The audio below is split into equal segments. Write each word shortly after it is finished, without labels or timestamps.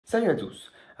Salut à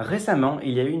tous! Récemment,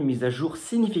 il y a eu une mise à jour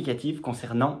significative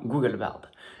concernant Google Bard.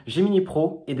 Gemini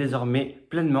Pro est désormais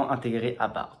pleinement intégré à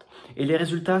Bard et les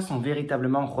résultats sont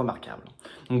véritablement remarquables.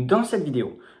 Donc, dans cette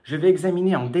vidéo, je vais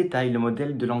examiner en détail le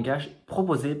modèle de langage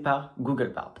proposé par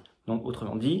Google Bard, donc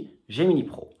autrement dit Gemini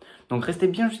Pro. Donc restez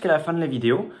bien jusqu'à la fin de la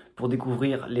vidéo pour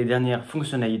découvrir les dernières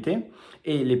fonctionnalités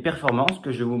et les performances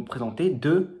que je vais vous présenter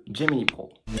de Gemini Pro.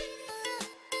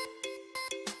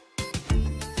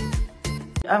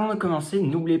 Avant de commencer,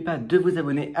 n'oubliez pas de vous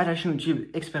abonner à la chaîne YouTube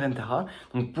Experentaja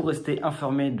pour rester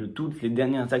informé de toutes les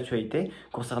dernières actualités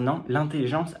concernant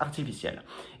l'intelligence artificielle.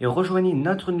 Et rejoignez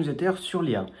notre newsletter sur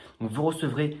l'IA. Vous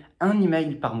recevrez un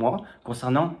email par mois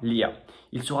concernant l'IA.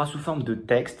 Il sera sous forme de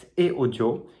texte et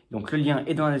audio. Donc le lien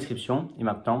est dans la description et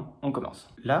maintenant on commence.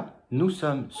 Là, nous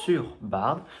sommes sur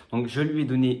Bard. Donc je lui ai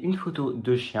donné une photo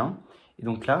de chien. Et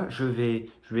donc là, je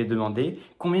vais demander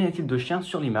combien y a-t-il de chiens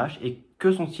sur l'image et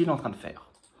que sont-ils en train de faire.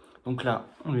 Donc là,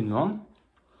 on lui demande.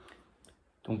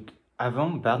 Donc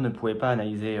avant, Bard ne pouvait pas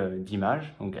analyser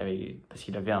d'images, parce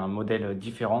qu'il avait un modèle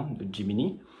différent de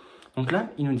Gemini. Donc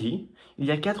là, il nous dit, il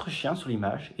y a 4 chiens sur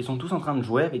l'image, ils sont tous en train de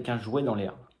jouer avec un jouet dans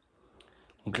l'herbe.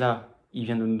 Donc là, il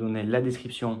vient de nous donner la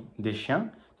description des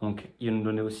chiens. Donc il va nous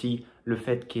donner aussi le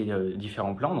fait qu'il y ait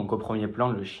différents plans. Donc au premier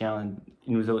plan, le chien,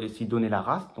 il nous a aussi donné la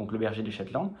race, donc le berger du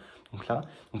Shetland. Donc là,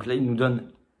 il nous donne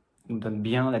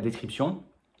bien la description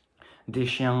des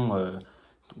chiens,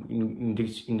 une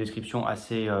description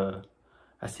assez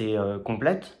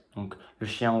complète. Donc le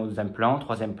chien au deuxième plan,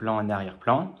 troisième plan, un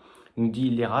arrière-plan. Il nous dit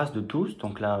les races de tous.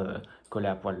 Donc là, collet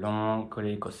à poil long,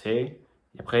 collet écossais.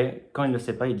 Et après, quand il ne le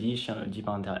sait pas, il dit chien type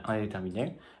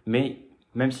indéterminé. Mais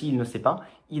même s'il ne sait pas,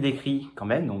 il décrit quand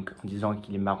même, donc en disant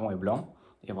qu'il est marron et blanc.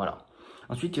 Et voilà.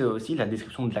 Ensuite, il y a aussi la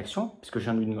description de l'action, parce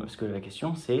que la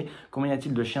question c'est combien y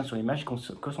a-t-il de chiens sur l'image,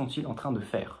 que sont-ils en train de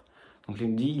faire? Donc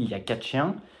il nous dit il y a 4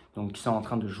 chiens donc, qui sont en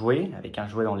train de jouer avec un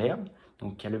jouet dans l'herbe.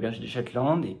 Donc il y a le berger du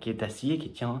Shetland et qui est assis et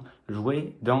qui tient le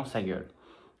jouet dans sa gueule.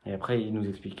 Et après il nous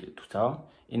explique tout ça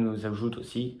et nous ajoute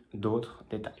aussi d'autres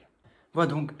détails.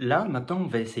 Voilà, donc là maintenant on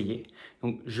va essayer.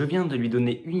 Donc je viens de lui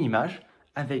donner une image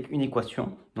avec une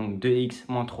équation, donc 2x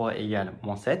moins 3 égale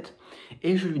moins 7.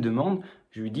 Et je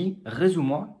lui dis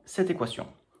résous-moi cette équation.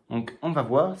 Donc on va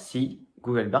voir si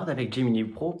Google Bard avec Gemini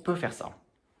Pro peut faire ça.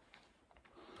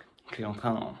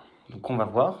 Donc on va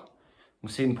voir.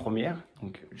 C'est une première.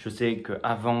 Donc je sais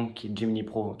qu'avant qu'il y ait Gemini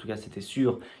Pro, en tout cas c'était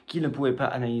sûr qu'il ne pouvait pas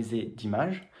analyser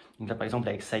d'images. Donc là par exemple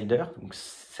avec Cider, donc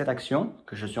cette action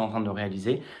que je suis en train de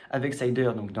réaliser avec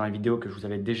Cider, donc dans la vidéo que je vous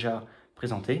avais déjà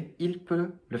présentée, il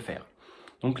peut le faire.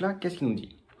 Donc là qu'est-ce qu'il nous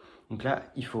dit? Donc là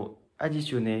il faut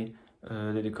additionner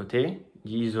des deux côtés,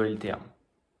 isoler le terme.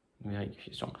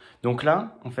 Vérification. Donc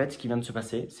là en fait ce qui vient de se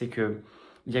passer, c'est que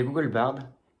il y a Google Bard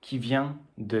qui vient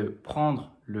de prendre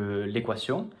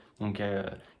l'équation, donc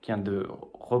qui vient de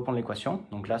reprendre l'équation,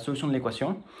 donc la solution de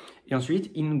l'équation, et ensuite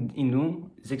il nous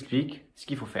explique ce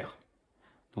qu'il faut faire.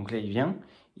 Donc là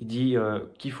il dit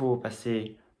qu'il faut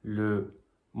passer le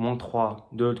moins 3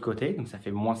 de l'autre côté, donc ça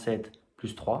fait moins 7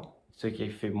 plus 3, ce qui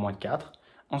fait moins 4.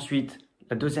 Ensuite,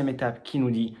 la deuxième étape qui nous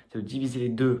dit, c'est de diviser les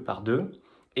 2 par 2,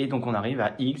 et donc on arrive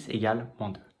à x égale moins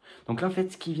 2. Donc là en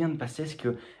fait ce qui vient de passer, c'est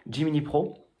que Gemini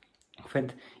Pro, en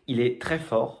fait, il est très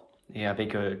fort et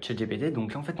avec ChatGPT.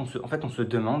 Donc là, en fait, on se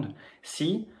demande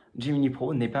si Gemini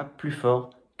Pro n'est pas plus fort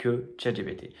que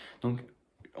ChatGPT. Donc,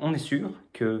 on est sûr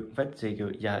que, en fait, c'est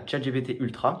qu'il y a ChatGPT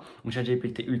Ultra. Donc,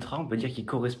 ChatGPT Ultra, on peut dire qu'il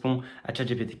correspond à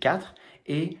ChatGPT 4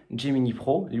 et Gemini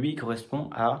Pro, lui, correspond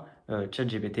à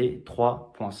ChatGPT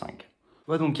 3.5.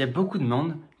 Ouais, donc il y a beaucoup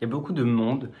de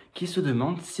monde qui se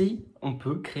demande si on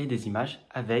peut créer des images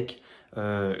avec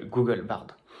Google Bard.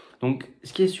 Donc,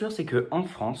 ce qui est sûr, c'est qu'en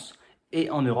France et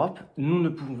en Europe, nous ne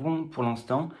pouvons pour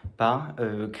l'instant pas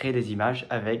créer des images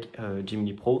avec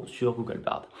Gemini Pro sur Google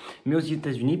Bard. Mais aux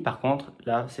États-Unis, par contre,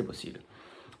 là, c'est possible.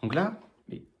 Donc là,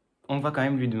 on va quand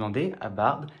même lui demander à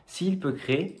Bard s'il peut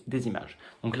créer des images.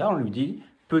 Donc là, on lui dit,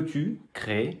 peux-tu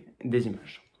créer des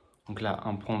images? Donc là,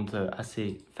 un prompt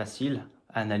assez facile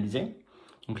à analyser.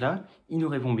 Donc là, il nous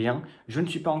répond bien, je ne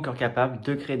suis pas encore capable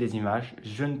de créer des images,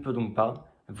 je ne peux donc pas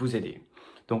vous aider.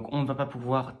 Donc on ne va pas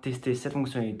pouvoir tester cette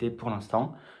fonctionnalité pour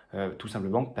l'instant, tout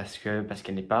simplement parce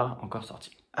qu'elle n'est pas encore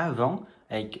sortie. Avant,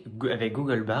 avec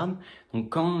Google Bard, donc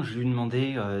quand je lui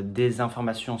demandais des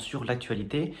informations sur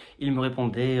l'actualité, il me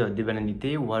répondait des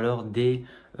banalités ou alors des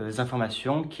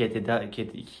informations qui étaient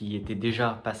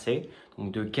déjà passées,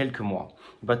 donc de quelques mois.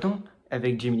 Maintenant,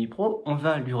 avec Gemini Pro, on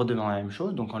va lui redemander la même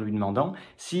chose, donc en lui demandant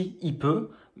s'il peut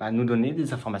nous donner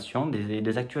des informations,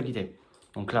 des actualités.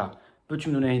 Donc là, peux-tu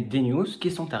me donner des news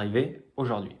qui sont arrivées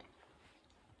aujourd'hui?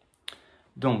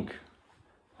 Donc,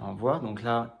 on va voir. Donc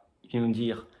là, vient nous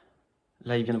dire,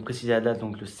 là il vient nous préciser la date,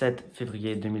 donc le 7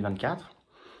 février 2024.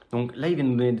 Donc là il vient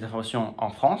nous donner des informations en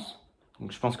France.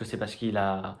 Donc je pense que c'est parce qu'il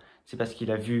a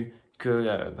vu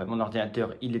que mon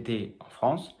ordinateur il était en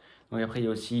France. Donc après il y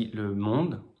a aussi le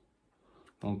monde.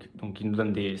 Donc il nous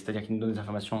donne c'est-à-dire qu'il nous donne des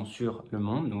informations sur le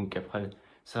monde. Donc après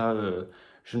ça,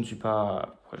 je ne sais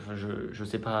pas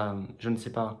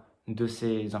de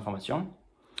ces informations.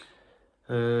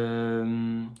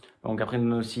 Donc après, il nous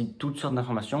donne aussi toutes sortes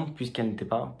d'informations puisqu'elles n'étaient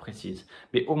pas précises.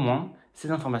 Mais au moins,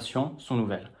 ces informations sont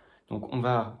nouvelles. Donc on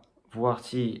va voir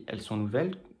si elles sont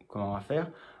nouvelles. Comment on va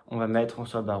faire? On va mettre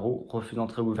François Barrault, refus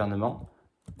d'entrée au gouvernement,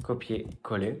 copier,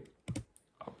 coller.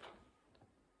 Hop.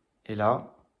 Et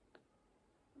là,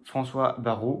 François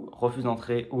Barrault refuse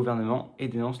d'entrer au gouvernement et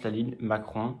dénonce la ligne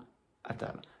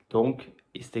Macron-Attal. Donc,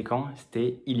 c'était quand?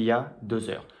 C'était il y a 2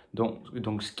 heures.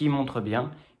 Donc ce qui montre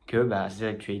bien que ces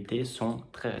actualités sont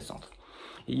très récentes.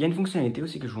 Et il y a une fonctionnalité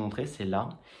aussi que je vous montrais, c'est là,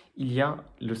 il y a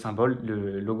le symbole,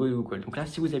 le logo de Google. Donc là,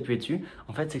 si vous appuyez dessus,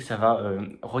 en fait, c'est que ça va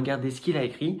regarder ce qu'il a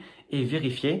écrit et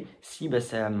vérifier s'il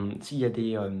y a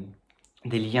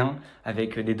des liens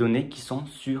avec des données qui sont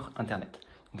sur Internet.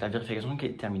 Donc la vérification qui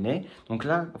est terminée. Donc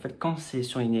là, en fait, quand c'est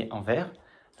surligné en vert,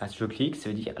 si je clique, ça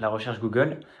veut dire la recherche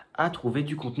Google a trouvé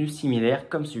du contenu similaire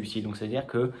comme celui-ci. Donc ça veut dire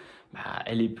que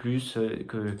elle est plus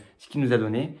que ce qu'il nous a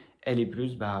donné, elle est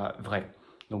plus vraie.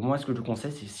 Donc moi, ce que je vous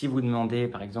conseille, c'est si vous demandez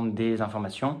par exemple des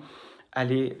informations,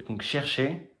 allez donc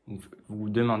chercher, vous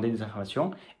demandez des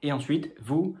informations et ensuite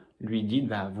vous lui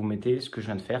dites, vous mettez ce que je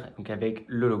viens de faire, donc avec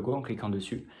le logo en cliquant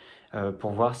dessus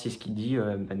pour voir si ce qu'il dit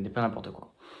n'est pas n'importe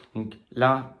quoi. Donc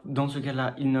là, dans ce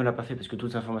cas-là, il ne l'a pas fait parce que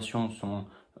toutes les informations sont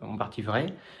en partie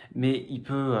vraies, mais il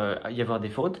peut y avoir des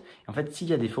fautes. Et en fait, s'il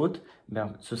y a des fautes,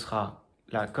 ce sera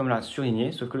là, comme là,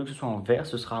 surligné, sauf que le que ce soit en vert,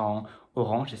 ce sera en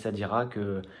orange et ça dira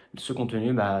que ce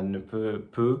contenu ne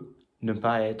peut ne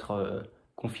pas être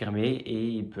confirmé et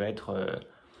il peut être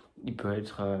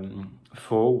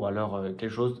faux ou alors quelque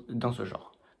chose dans ce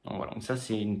genre. Donc voilà, donc ça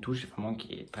c'est une touche vraiment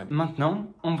qui est très bien. Maintenant,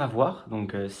 on va voir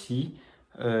donc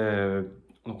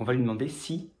donc on va lui demander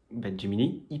si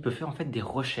Gemini, il peut faire en fait des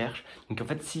recherches. Donc en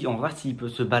fait, on va voir s'il peut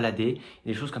se balader,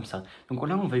 des choses comme ça. Donc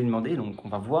là, on va lui demander, donc on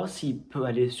va voir s'il peut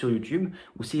aller sur YouTube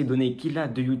ou si les données qu'il a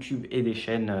de YouTube et des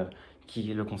chaînes qui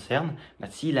le concernent,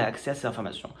 s'il a accès à ces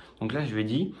informations. Donc là, je lui ai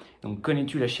dit, donc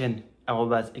connais-tu la chaîne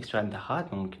 @Experentaja,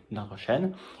 donc notre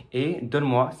chaîne, et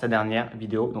donne-moi sa dernière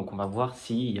vidéo. Donc on va voir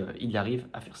si il arrive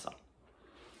à faire ça.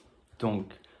 Donc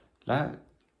là,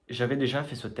 j'avais déjà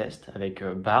fait ce test avec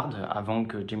Bard avant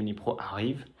que Gemini Pro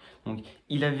arrive. Donc,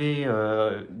 il avait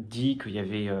dit qu'il y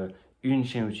avait une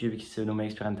chaîne YouTube qui se nommait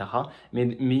Experentaja,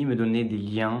 mais il me donnait des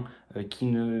liens qui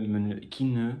ne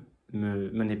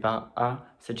me menaient pas à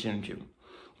cette chaîne YouTube.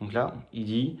 Donc là, il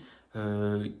dit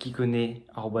qui connaît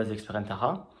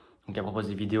 @Experentaja, donc elle propose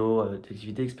des vidéos,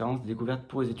 d'activités, d'expériences, de découvertes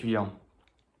pour les étudiants.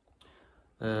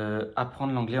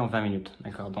 Apprendre l'anglais en 20 minutes.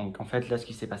 D'accord. Donc en fait, là, ce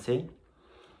qui s'est passé,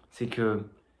 c'est que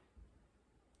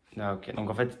ok, donc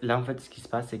en fait, ce qui se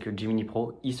passe, c'est que Gemini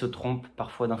Pro, il se trompe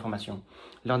parfois d'informations.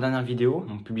 Leur dernière vidéo,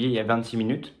 donc publiée il y a 26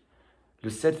 minutes, le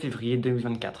 7 février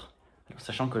 2024. Alors,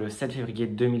 sachant que le 7 février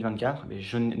 2024,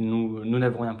 nous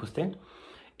n'avons rien posté.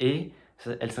 Et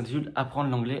elle s'intitule « Apprendre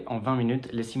l'anglais en 20 minutes,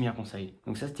 les 6 meilleurs conseils ».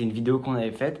 Donc ça, c'était une vidéo qu'on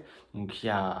avait faite donc, il y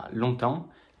a longtemps.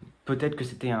 Peut-être que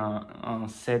c'était un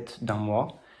set d'un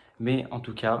mois, mais en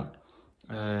tout cas,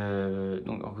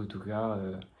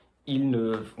 il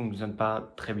ne fonctionne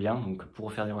pas très bien. Donc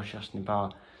pour faire des recherches,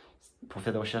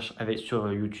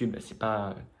 sur YouTube, c'est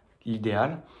pas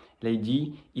l'idéal. Là, il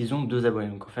dit ils ont 2 abonnés.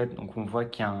 Donc en fait, on voit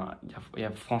qu'il y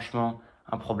a franchement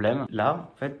un problème.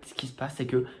 Là, en fait, ce qui se passe, c'est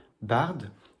que Bard,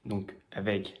 donc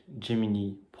avec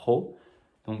Gemini Pro,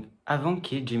 donc avant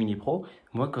qu'il y ait Gemini Pro,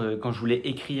 moi quand je voulais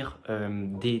écrire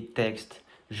des textes,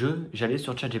 j'allais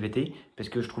sur ChatGPT parce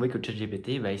que je trouvais que ChatGPT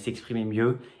il s'exprimait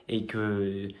mieux et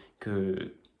que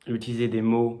utiliser des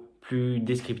mots plus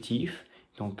descriptifs.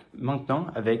 Donc maintenant,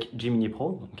 avec Gemini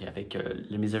Pro, donc avec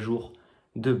les mises à jour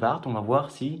de Bard, on va voir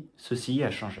si ceci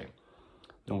a changé.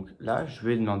 Donc là, je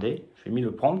vais demander, je vais mis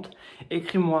le prompt,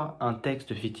 écris-moi un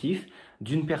texte fictif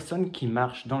d'une personne qui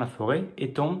marche dans la forêt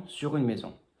et tombe sur une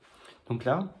maison. Donc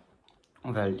là,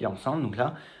 on va le lire ensemble. Donc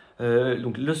là,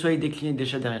 donc le soleil déclinait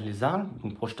déjà derrière les arbres,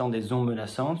 donc projetant des ombres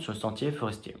menaçantes sur le sentier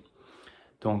forestier.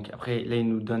 Donc après, là, il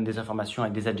nous donne des informations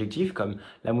avec des adjectifs comme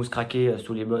la mousse craquée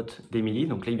sous les bottes d'Émilie.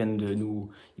 Donc là, il vient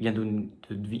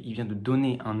de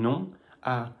donner un nom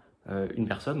à une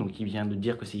personne. Donc il vient de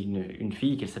dire que c'est une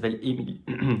fille, qu'elle s'appelle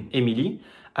Émilie,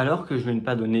 alors que je ne lui ai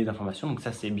pas donné d'informations. Donc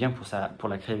ça, c'est bien pour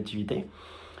la créativité.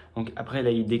 Donc après, là,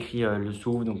 il décrit le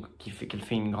souffle, donc qu'elle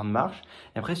fait une grande marche.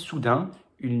 Et après, soudain,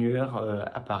 une lueur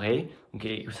apparaît, donc,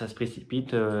 et ça se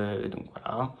précipite, donc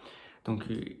voilà. Donc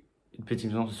une petite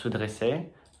maison se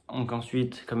dressait. Donc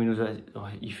ensuite, comme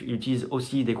il utilise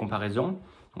aussi des comparaisons,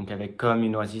 donc avec comme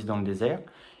une oasis dans le désert,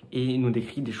 et il nous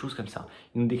décrit des choses comme ça.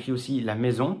 Il nous décrit aussi la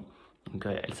maison, donc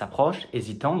elle s'approche,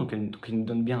 hésitant, donc il nous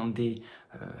donne bien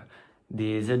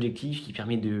des adjectifs qui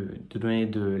permettent de donner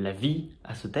de la vie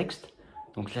à ce texte.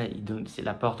 Donc là, c'est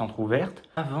la porte entrouverte.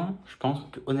 Avant, je pense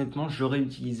que honnêtement, j'aurais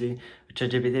utilisé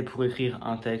ChatGPT pour écrire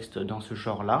un texte dans ce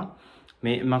genre-là.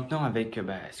 Mais maintenant, avec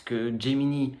ce que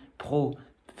Gemini Pro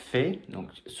fait, donc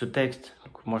ce texte,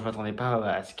 moi je ne m'attendais pas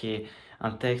à ce qu'il y ait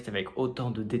un texte avec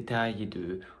autant de détails et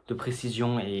de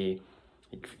précision, et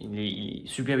il est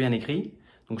super bien écrit.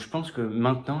 Donc je pense que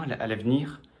maintenant, à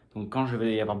l'avenir, donc quand je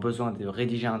vais avoir besoin de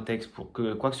rédiger un texte pour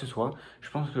quoi que ce soit, je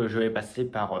pense que je vais passer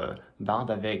par Bard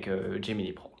avec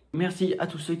Gemini Pro. Merci à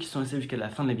tous ceux qui sont restés jusqu'à la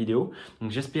fin de la vidéo.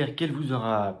 Donc j'espère qu'elle vous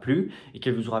aura plu et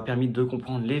qu'elle vous aura permis de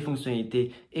comprendre les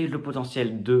fonctionnalités et le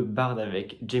potentiel de Bard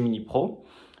avec Gemini Pro.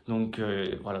 Donc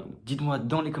voilà, dites-moi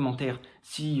dans les commentaires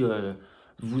si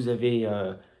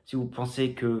si vous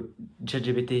pensez que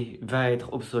ChatGPT va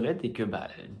être obsolète et que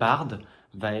Bard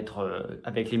va être,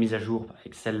 avec les mises à jour,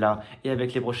 avec celle-là et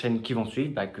avec les prochaines qui vont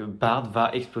suivre, que Bard va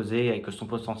exploser et que son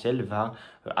potentiel va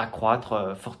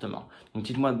accroître fortement. Donc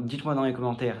dites-moi dans les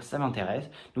commentaires, ça m'intéresse.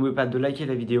 N'oubliez pas de liker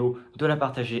la vidéo, de la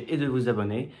partager et de vous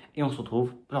abonner. Et on se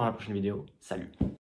retrouve dans la prochaine vidéo. Salut!